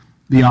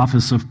the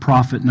office of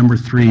prophet? Number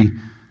 3,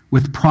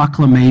 with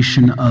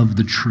proclamation of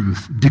the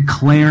truth,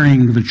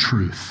 declaring the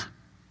truth.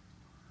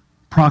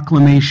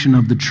 Proclamation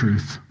of the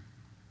truth.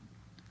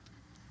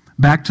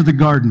 Back to the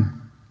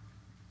garden.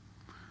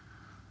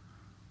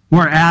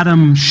 where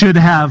Adam should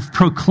have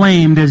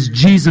proclaimed, as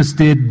Jesus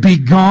did,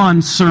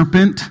 "Begone,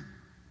 serpent,"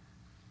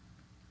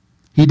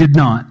 he did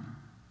not.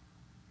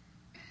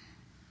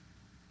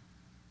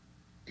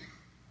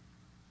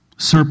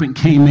 Serpent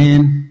came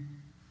in.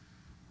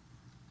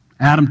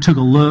 Adam took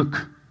a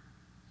look.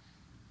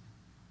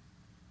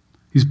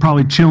 He's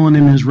probably chilling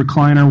in his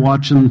recliner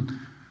watching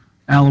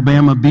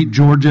Alabama beat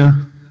Georgia.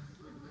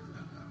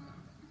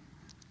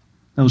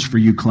 That was for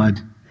you, Clyde.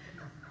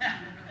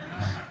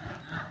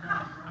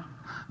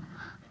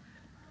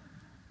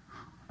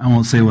 I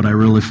won't say what I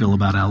really feel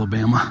about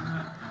Alabama.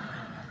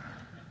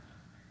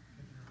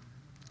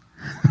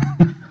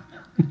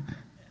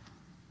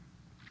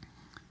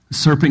 The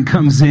serpent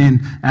comes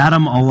in.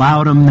 Adam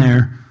allowed him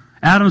there.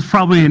 Adam's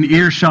probably in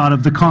earshot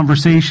of the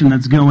conversation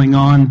that's going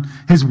on.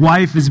 His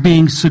wife is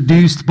being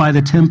seduced by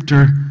the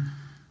tempter.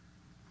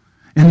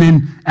 And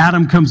then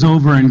Adam comes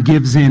over and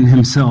gives in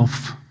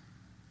himself.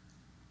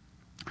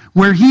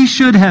 Where he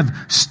should have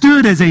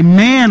stood as a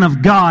man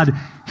of God,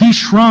 he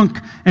shrunk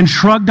and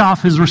shrugged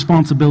off his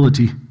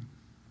responsibility.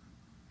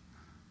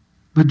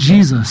 But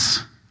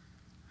Jesus,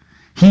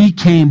 he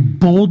came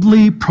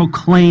boldly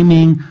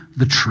proclaiming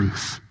the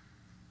truth.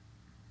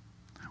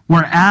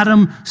 Where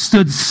Adam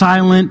stood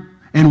silent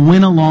and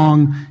went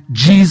along,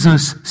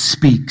 Jesus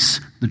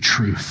speaks the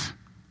truth.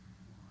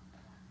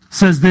 It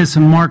says this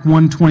in Mark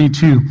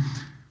 1:22.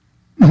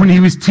 When he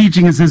was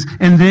teaching, it says,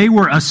 "And they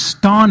were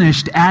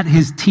astonished at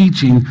his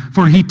teaching,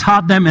 for he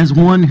taught them as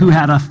one who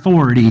had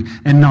authority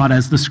and not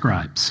as the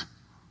scribes."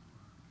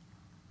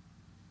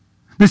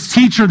 This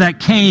teacher that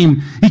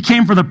came, he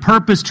came for the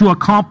purpose to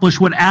accomplish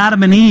what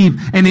Adam and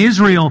Eve and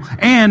Israel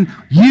and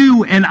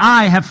you and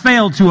I have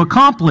failed to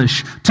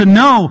accomplish, to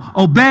know,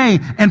 obey,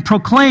 and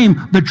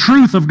proclaim the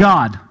truth of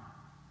God.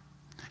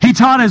 He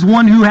taught as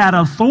one who had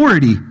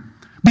authority,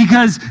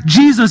 because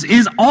Jesus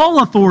is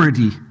all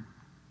authority.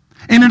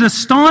 And it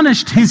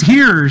astonished his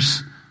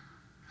hearers.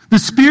 The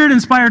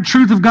Spirit-inspired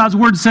truth of God's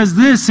Word says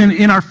this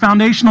in our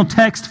foundational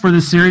text for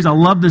this series. I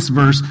love this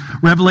verse.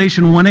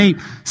 Revelation 1:8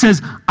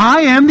 says,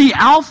 "I am the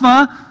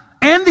Alpha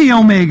and the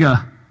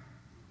Omega,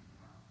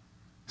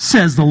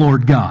 says the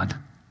Lord God."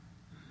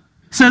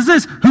 It says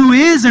this, who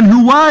is and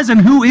who was and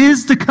who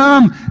is to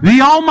come,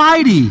 the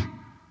Almighty.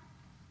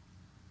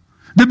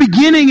 The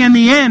beginning and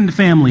the end,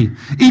 family.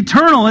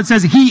 Eternal, it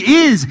says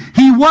He is,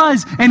 He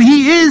was, and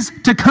He is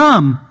to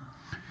come.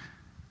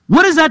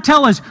 What does that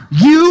tell us?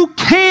 You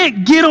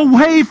can't get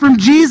away from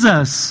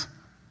Jesus.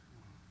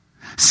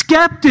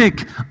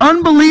 Skeptic,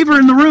 unbeliever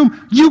in the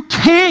room, you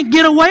can't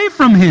get away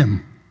from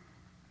Him.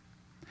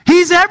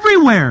 He's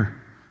everywhere.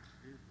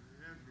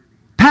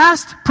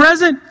 Past,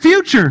 present,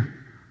 future.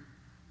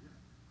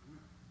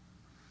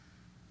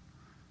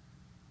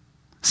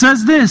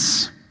 Says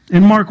this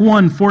in Mark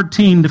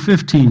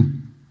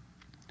 1:14-15.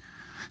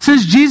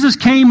 Says Jesus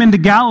came into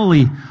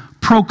Galilee,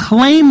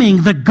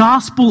 proclaiming the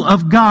gospel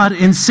of God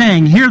and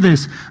saying, hear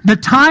this, the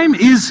time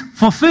is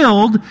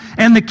fulfilled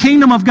and the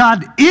kingdom of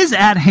God is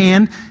at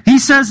hand. He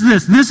says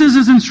this is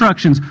his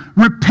instructions.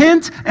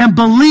 Repent and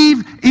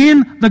believe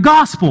in the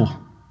gospel.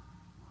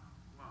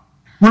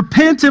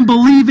 Repent and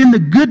believe in the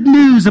good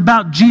news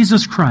about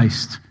Jesus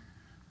Christ.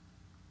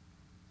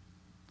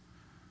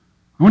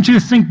 I want you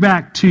to think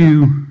back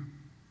to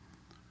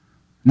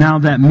now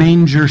that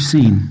manger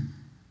scene.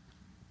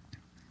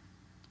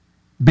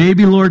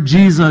 Baby Lord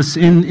Jesus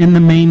in the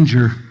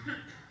manger.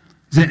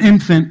 He's an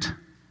infant.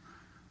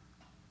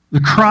 The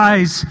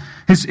cries,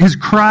 his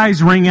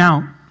cries ring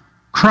out.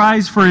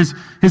 Cries for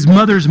his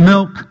mother's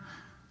milk,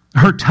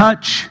 her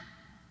touch.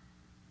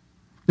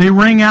 They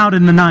ring out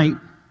in the night.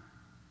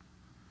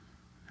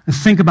 And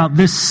think about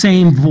this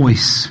same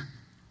voice.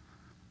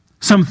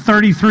 Some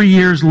 33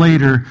 years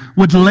later,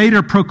 would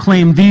later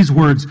proclaim these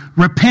words,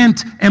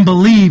 repent and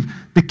believe,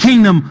 the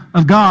kingdom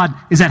of God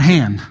is at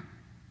hand.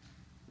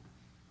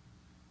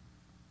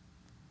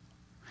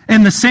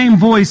 And the same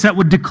voice that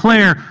would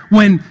declare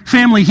when,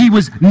 family, he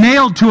was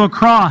nailed to a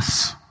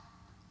cross,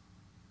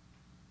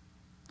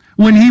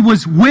 when he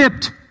was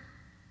whipped,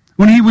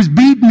 when he was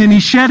beaten and he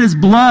shed his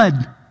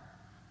blood,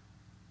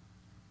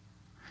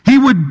 he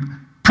would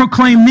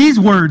proclaim these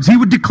words. He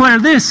would declare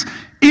this,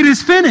 it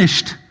is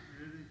finished.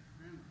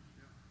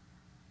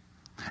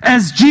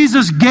 As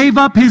Jesus gave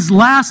up his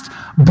last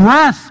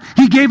breath,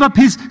 he gave up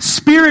his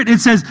spirit.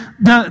 It says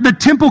the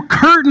temple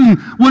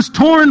curtain was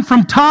torn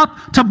from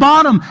top to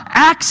bottom.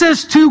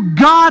 Access to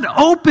God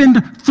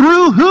opened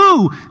through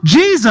who?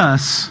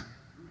 Jesus.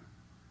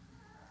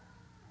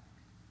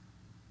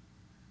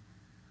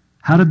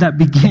 How did that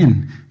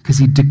begin? Because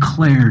he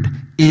declared,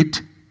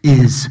 it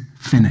is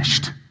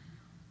finished.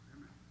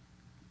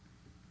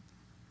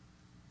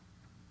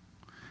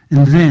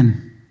 And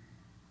then,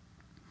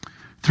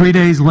 3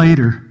 days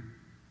later,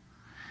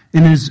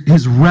 in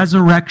his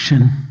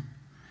resurrection,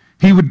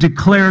 he would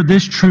declare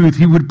this truth.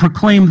 He would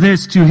proclaim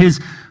this to his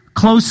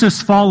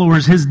closest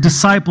followers, his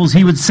disciples.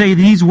 He would say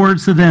these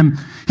words to them.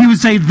 He would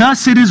say,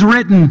 thus it is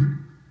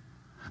written,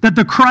 that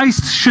the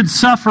Christ should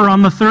suffer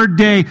on the third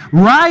day,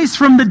 rise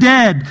from the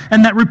dead,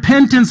 and that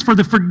repentance for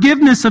the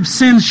forgiveness of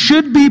sins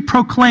should be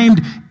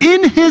proclaimed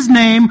in his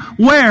name,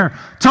 where?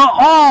 To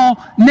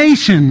all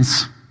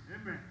nations.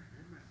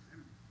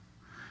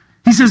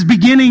 He says,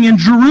 beginning in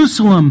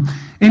Jerusalem,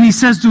 and he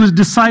says to his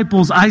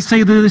disciples, I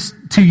say this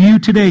to you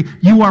today,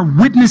 you are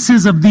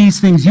witnesses of these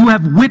things. You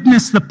have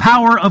witnessed the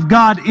power of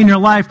God in your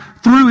life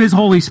through his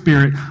Holy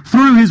Spirit,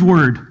 through his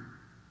word.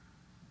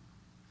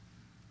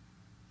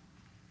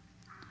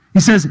 He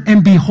says,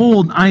 and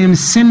behold, I am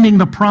sending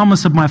the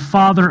promise of my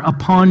Father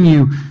upon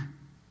you.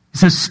 He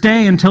says,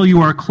 stay until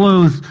you are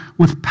clothed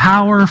with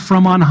power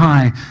from on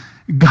high.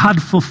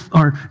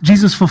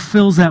 Jesus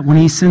fulfills that when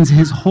he sends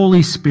his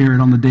Holy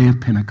Spirit on the day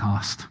of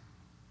Pentecost.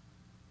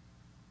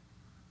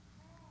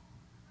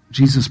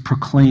 Jesus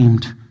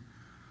proclaimed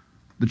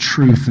the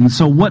truth. And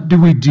so what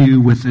do we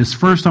do with this?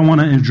 First, I'm going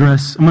to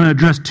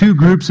address two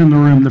groups in the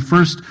room. The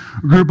first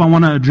group I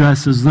want to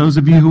address is those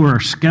of you who are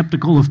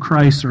skeptical of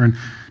Christ or in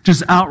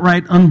just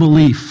outright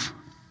unbelief.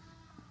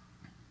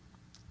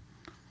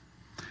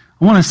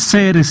 I want to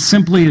say it as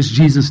simply as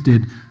Jesus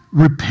did.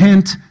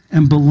 Repent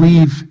and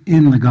believe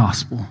in the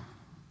gospel.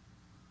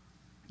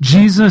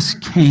 Jesus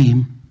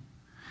came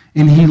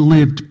and he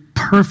lived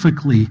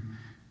perfectly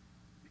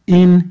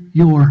in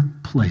your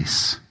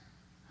place.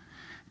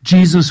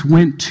 Jesus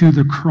went to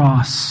the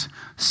cross,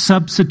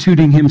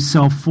 substituting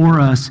himself for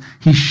us.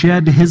 He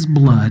shed his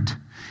blood.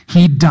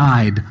 He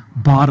died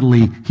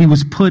bodily. He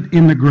was put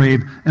in the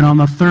grave. And on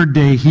the third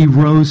day, he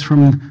rose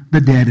from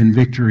the dead in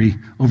victory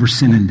over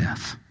sin and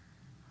death.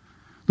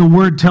 The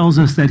word tells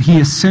us that he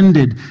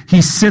ascended.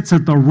 He sits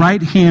at the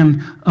right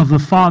hand of the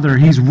Father.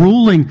 He's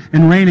ruling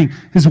and reigning.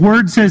 His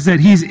word says that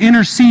he's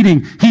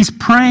interceding. He's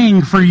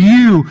praying for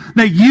you,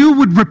 that you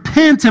would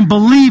repent and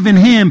believe in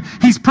him.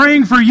 He's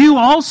praying for you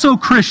also,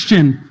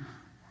 Christian.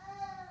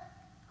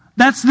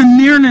 That's the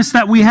nearness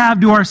that we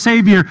have to our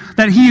Savior,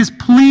 that he is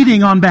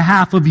pleading on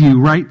behalf of you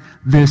right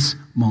this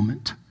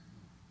moment.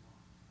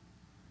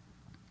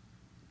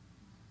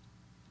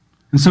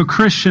 And so,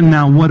 Christian,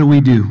 now what do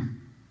we do?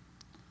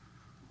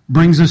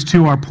 Brings us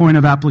to our point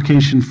of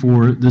application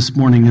for this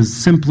morning is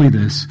simply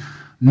this.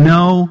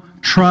 Know,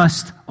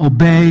 trust,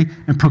 obey,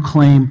 and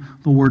proclaim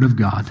the Word of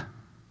God.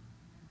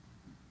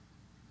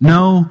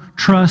 Know,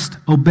 trust,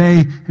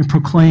 obey, and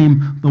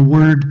proclaim the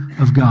Word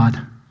of God.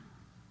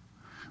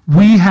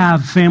 We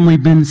have, family,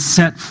 been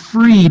set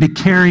free to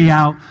carry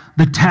out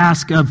the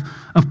task of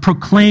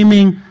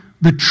proclaiming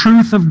the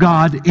truth of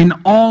God in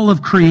all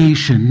of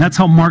creation. That's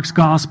how Mark's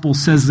gospel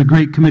says the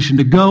Great Commission,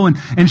 to go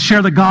and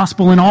share the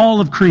gospel in all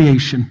of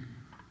creation.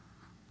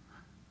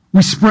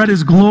 We spread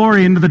his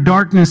glory into the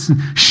darkness,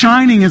 and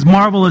shining his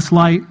marvelous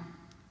light.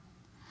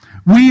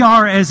 We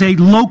are, as a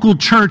local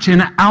church,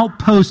 an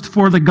outpost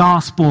for the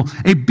gospel,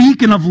 a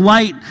beacon of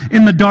light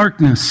in the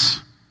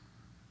darkness.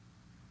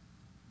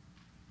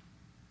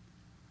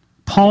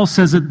 Paul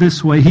says it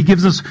this way. He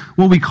gives us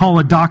what we call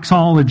a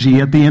doxology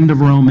at the end of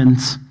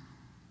Romans.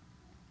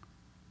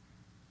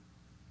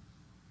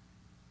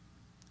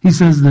 He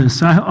says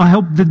this, I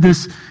hope that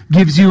this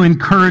gives you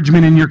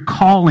encouragement in your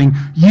calling.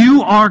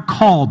 You are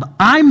called.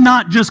 I'm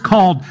not just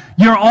called.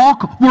 We're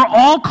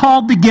all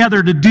called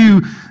together to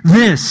do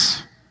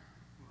this.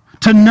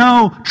 To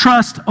know,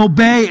 trust,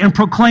 obey, and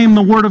proclaim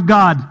the Word of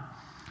God.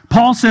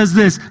 Paul says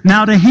this,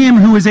 now to him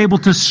who is able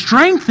to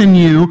strengthen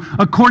you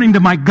according to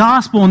my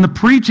gospel and the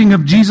preaching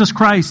of Jesus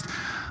Christ.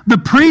 The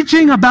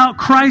preaching about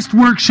Christ's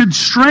work should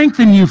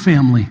strengthen you,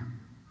 family.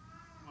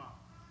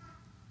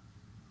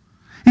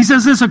 He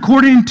says this,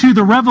 according to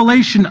the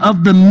revelation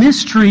of the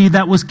mystery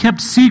that was kept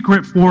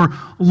secret for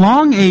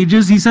long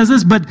ages, he says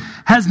this, but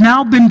has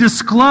now been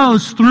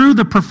disclosed through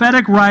the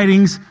prophetic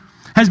writings,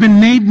 has been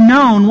made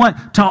known,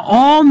 what? To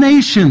all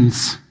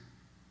nations.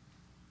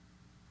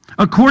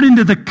 According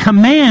to the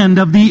command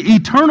of the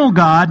eternal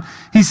God,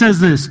 he says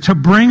this, to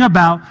bring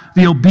about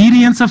the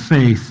obedience of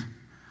faith.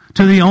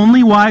 To the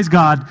only wise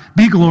God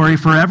be glory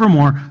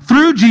forevermore.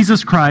 Through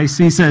Jesus Christ,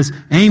 he says,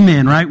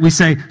 amen, right? We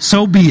say,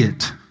 so be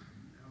it.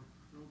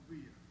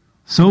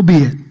 So be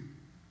it.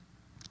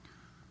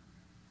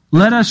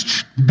 Let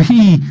us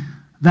be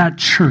that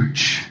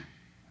church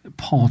that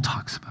Paul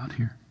talks about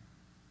here.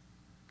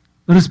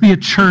 Let us be a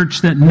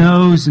church that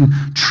knows and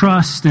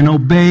trusts and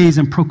obeys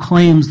and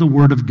proclaims the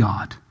Word of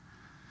God.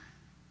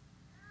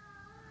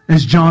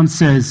 As John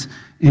says,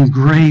 in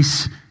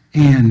grace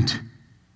and